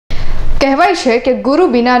કહેવાય છે કે ગુરુ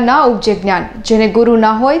વિના ના ઉપજે જ્ઞાન। જેને ગુરુ ના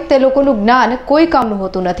હોય તે લોકોનું જ્ઞાન કોઈ કામનું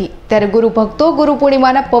હોતું નથી। ત્યારે ગુરુ ભક્તો ગુરુ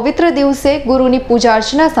પૂર્ણિમાના પવિત્ર દિવસે ગુરુની પૂજા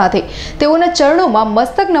અર્ચના સાથે તેઓના ચરણોમાં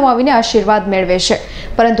મસ્તક નમાવીને આશીર્વાદ મેળવે છે।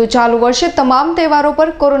 પરંતુ ચાલુ વર્ષે તમામ તહેવારો પર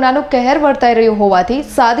કોરોનાનો કહેર વર્તાઈ રહ્યો હોવાથી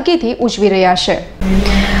સાદગીથી ઉજવી રહ્યા છે।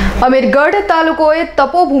 અમીરગઢ તાલુકો એ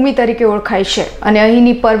તપોભૂમિ તરીકે ઓળખાય છે અને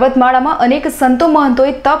અહીંની પર્વતમાળામાં અનેક સંતો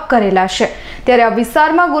મહંતોએ તપ કરેલા છે। ત્યારે આ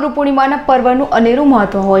વિસ્તારમાં ગુરુ પૂર્ણિમાના પર્વનું અનેરું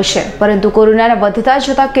મહત્વ હોય છે, પરંતુ કોરોનાના વધતા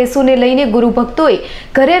જતા કેસોને લઈને ગુરુ ભક્તોએ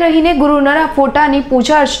ઘરે રહીને ગુરુના ફોટાની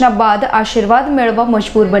પૂજા અર્ચના બાદ આશીર્વાદ મેળવવા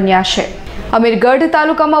મજબૂર બન્યા છે। અમીરગઢ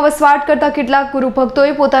તાલુકામાં વસવાટ કરતા કેટલાક ગુરુ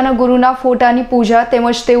ભક્તોએ પોતાના ગુરુના ફોટાની પૂજા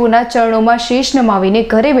તેમજ તેઓના ચરણોમાં શીશ નમાવીને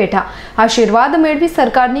ઘરે બેઠા આશીર્વાદ મેળવી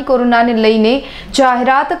સરકારની કોરોનાને લઈને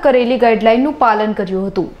જાહેરાત કરેલી ગાઈડલાઈનનું પાલન કર્યું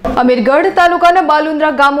હતું। અમીરગઢ તાલુકાના બાલુન્દ્રા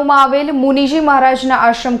ગામમાં આવેલ મુનિજી મહારાજના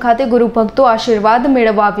આશ્રમ ખાતે ગુરુ ભક્તો આશીર્વાદ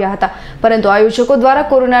મેળવવા આવ્યા હતા, પરંતુ આયોજકો દ્વારા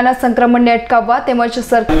કોરોનાના સંક્રમણને અટકાવવા તેમજ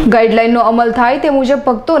ગાઈડલાઈનનો અમલ થાય તે મુજબ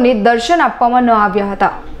ભક્તોને દર્શન આપવામાં ન આવ્યા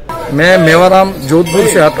હતા। मैं मेवाराम जोधपुर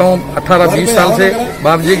से आता हूँ। 18-20 साल से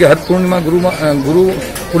बाबा जी के हर पूर्णिमा गुरु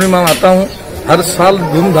पूर्णिमा में आता हूँ। हर साल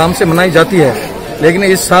धूमधाम से मनाई जाती है, लेकिन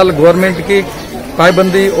इस साल गवर्नमेंट की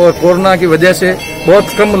पाबंदी और कोरोना की वजह से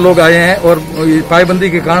बहुत कम लोग आए हैं और पाबंदी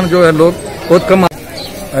के कारण जो है लोग बहुत कम।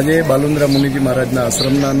 आज बालुंद्रा मुनिजी महाराज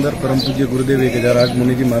आश्रम अंदर परम पूज्य गुरुदेव 1008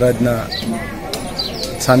 मुनिजी महाराज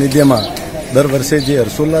सानिध्य में दर वर्षे जे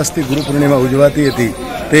हर्षोल्लासथी गुरु पूर्णिमा उजवाती थी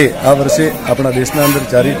ते आ वर्षे अपना देशना अंदर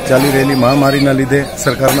चाली रहेली महामारीना लीधे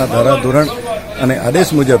सरकारना धारा धोरण अने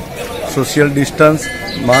आदेश मुजब सोशियल डिस्टन्स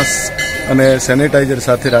मास्क अने सेनेटाइजर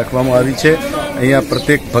साथे राखवामां आवी छे। अहींया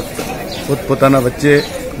प्रत्येक भक्त पोतपोताना वच्चे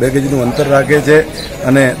 2 गजनुं अंतर राखे छे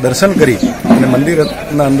अने दर्शन करी अने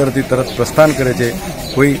मंदिરના अंदरथी तरत प्रस्थान करे छे।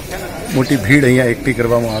 कोई मोटी भीड़ अहींया एकठी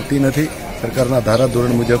करवामां आवती नथी। सरकारना धारा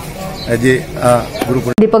धोरण मुजब આજે આ ગુરુ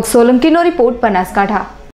દીપક સોલંકીનો રિપોર્ટ બનાસકાંઠા।